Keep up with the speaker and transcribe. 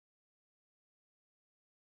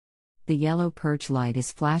the yellow purge light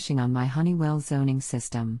is flashing on my Honeywell zoning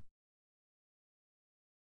system.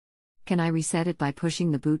 Can I reset it by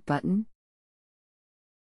pushing the boot button?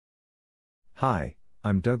 Hi,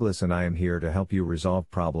 I'm Douglas and I am here to help you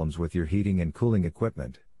resolve problems with your heating and cooling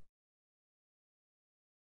equipment.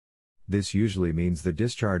 This usually means the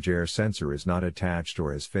discharge air sensor is not attached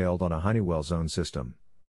or has failed on a Honeywell zone system.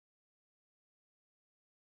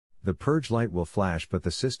 The purge light will flash, but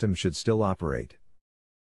the system should still operate.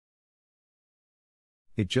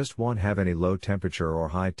 It just won't have any low temperature or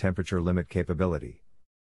high temperature limit capability.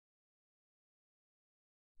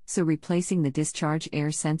 So replacing the discharge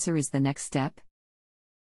air sensor is the next step?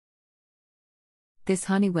 This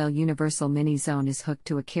Honeywell Universal MiniZone is hooked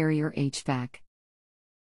to a carrier HVAC.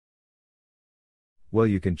 Well,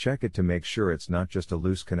 you can check it to make sure it's not just a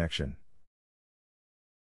loose connection.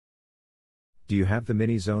 Do you have the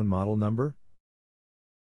MiniZone model number?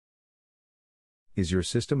 Is your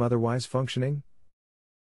system otherwise functioning?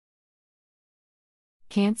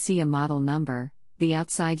 Can't see a model number, the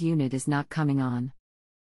outside unit is not coming on.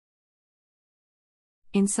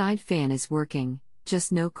 Inside fan is working,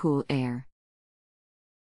 just no cool air.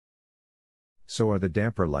 So are the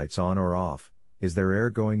damper lights on or off? Is there air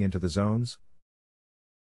going into the zones?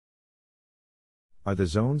 Are the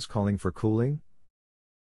zones calling for cooling?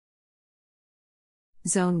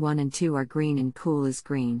 Zone 1 and 2 are green and cool is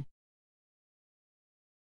green.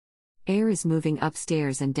 Air is moving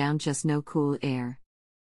upstairs and down, just no cool air.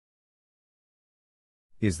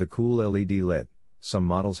 Is the cool LED lit? Some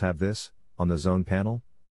models have this, on the zone panel?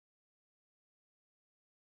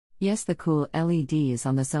 Yes, the cool LED is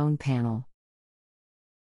on the zone panel.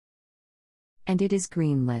 And it is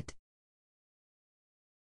green lit.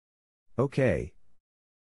 Okay.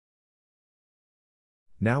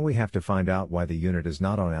 Now we have to find out why the unit is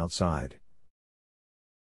not on outside.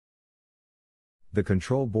 The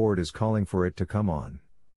control board is calling for it to come on.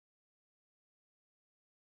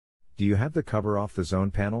 Do you have the cover off the zone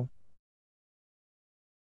panel?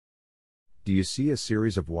 Do you see a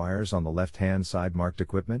series of wires on the left-hand side marked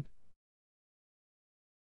equipment?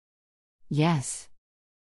 Yes.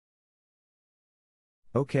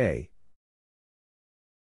 Okay.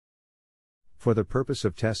 For the purpose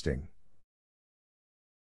of testing,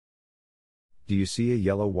 do you see a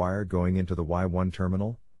yellow wire going into the Y1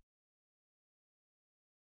 terminal?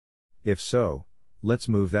 If so, let's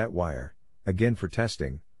move that wire, again for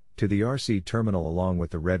testing, to the RC terminal along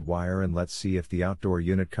with the red wire, and let's see if the outdoor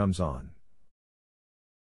unit comes on.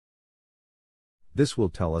 This will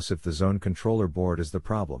tell us if the zone controller board is the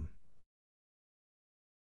problem.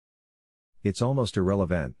 It's almost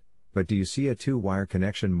irrelevant, but do you see a 2-wire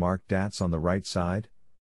connection marked DATS on the right side?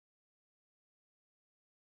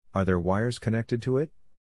 Are there wires connected to it?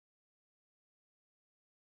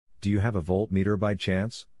 Do you have a voltmeter by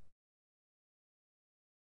chance?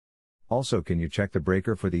 Also, can you check the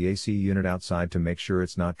breaker for the AC unit outside to make sure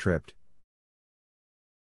it's not tripped?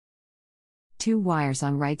 2 wires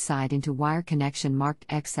on right side into wire connection marked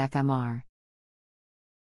XFMR.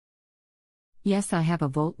 Yes, I have a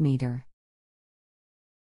voltmeter.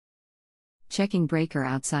 Checking breaker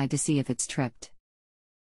outside to see if it's tripped.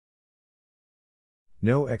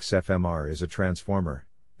 No, XFMR is a transformer,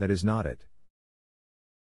 that is not it.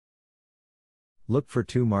 Look for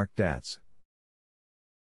 2 marked DATs.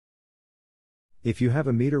 If you have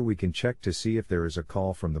a meter, we can check to see if there is a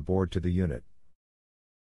call from the board to the unit.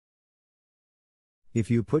 If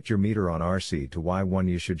you put your meter on RC to Y1,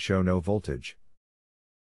 you should show no voltage.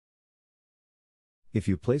 If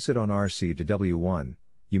you place it on RC to W1,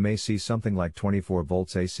 you may see something like 24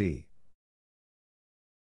 volts AC.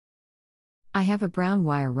 I have a brown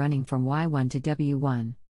wire running from Y1 to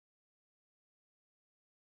W1.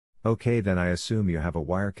 Okay, then I assume you have a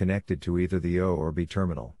wire connected to either the O or B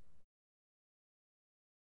terminal.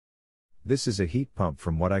 This is a heat pump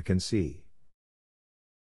from what I can see.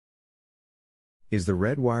 Is the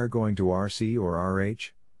red wire going to RC or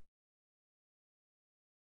RH?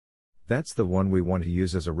 That's the one we want to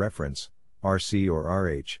use as a reference, RC or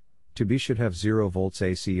RH. To B should have 0 volts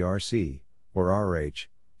AC RC, or RH.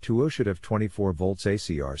 To O should have 24 volts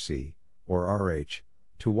AC RC, or RH.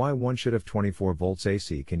 To Y1 should have 24 volts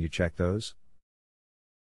AC. Can you check those?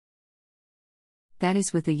 That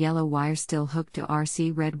is with the yellow wire still hooked to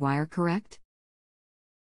RC, red wire, correct?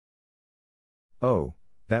 Oh,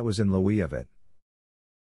 that was in lieu of it.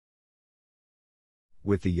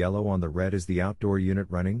 With the yellow on the red, is the outdoor unit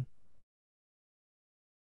running?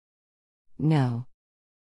 No.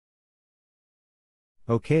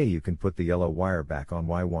 Okay, you can put the yellow wire back on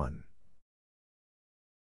Y1.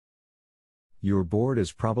 Your board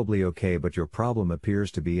is probably okay, but your problem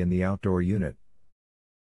appears to be in the outdoor unit.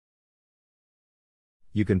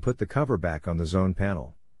 You can put the cover back on the zone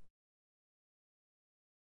panel.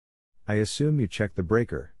 I assume you check the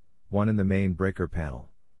breaker, one in the main breaker panel.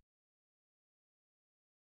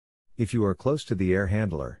 If you are close to the air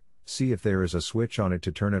handler, see if there is a switch on it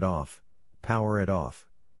to turn it off, power it off.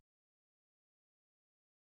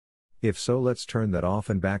 If so, let's turn that off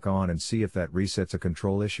and back on and see if that resets a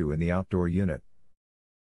control issue in the outdoor unit.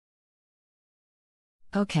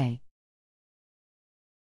 Okay.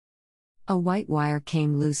 A white wire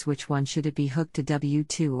came loose. Which one should it be hooked to,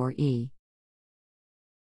 W2 or E?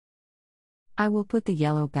 I will put the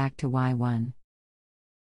yellow back to Y1.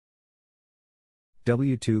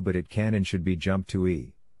 W2, but it can and should be jumped to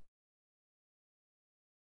E.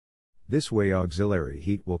 This way auxiliary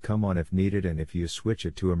heat will come on if needed, and if you switch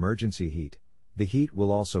it to emergency heat, the heat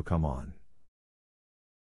will also come on.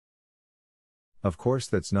 Of course,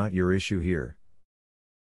 that's not your issue here.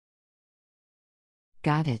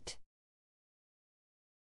 Got it.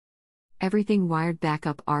 Everything wired back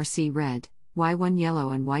up, RC red, Y1 yellow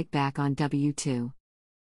and white back on W2.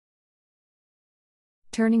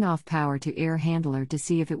 Turning off power to air handler to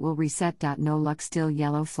see if it will reset. No luck, still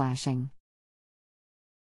yellow flashing.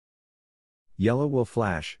 Yellow will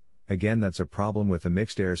flash. Again, that's a problem with a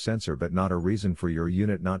mixed air sensor, but not a reason for your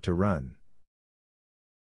unit not to run.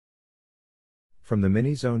 From the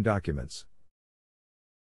MiniZone documents.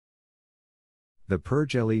 The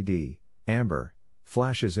purge LED, amber,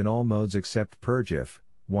 flashes in all modes except purge if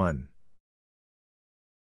 1.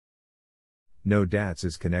 No DATS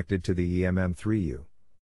is connected to the EMM3U.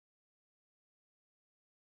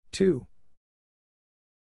 2.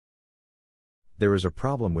 There is a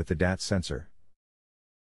problem with the DATS sensor.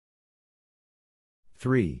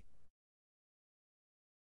 3.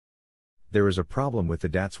 There is a problem with the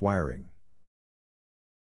DATS wiring.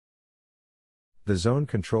 The zone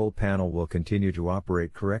control panel will continue to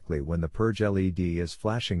operate correctly when the purge LED is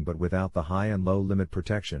flashing, but without the high and low limit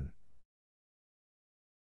protection.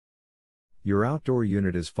 Your outdoor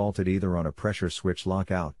unit is faulted either on a pressure switch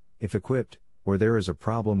lockout, if equipped, or there is a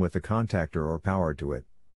problem with the contactor or power to it.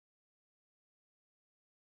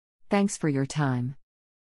 Thanks for your time.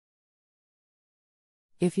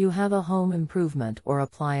 If you have a home improvement or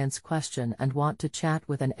appliance question and want to chat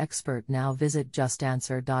with an expert now, visit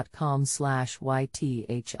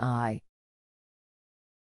JustAnswer.com/YTHI.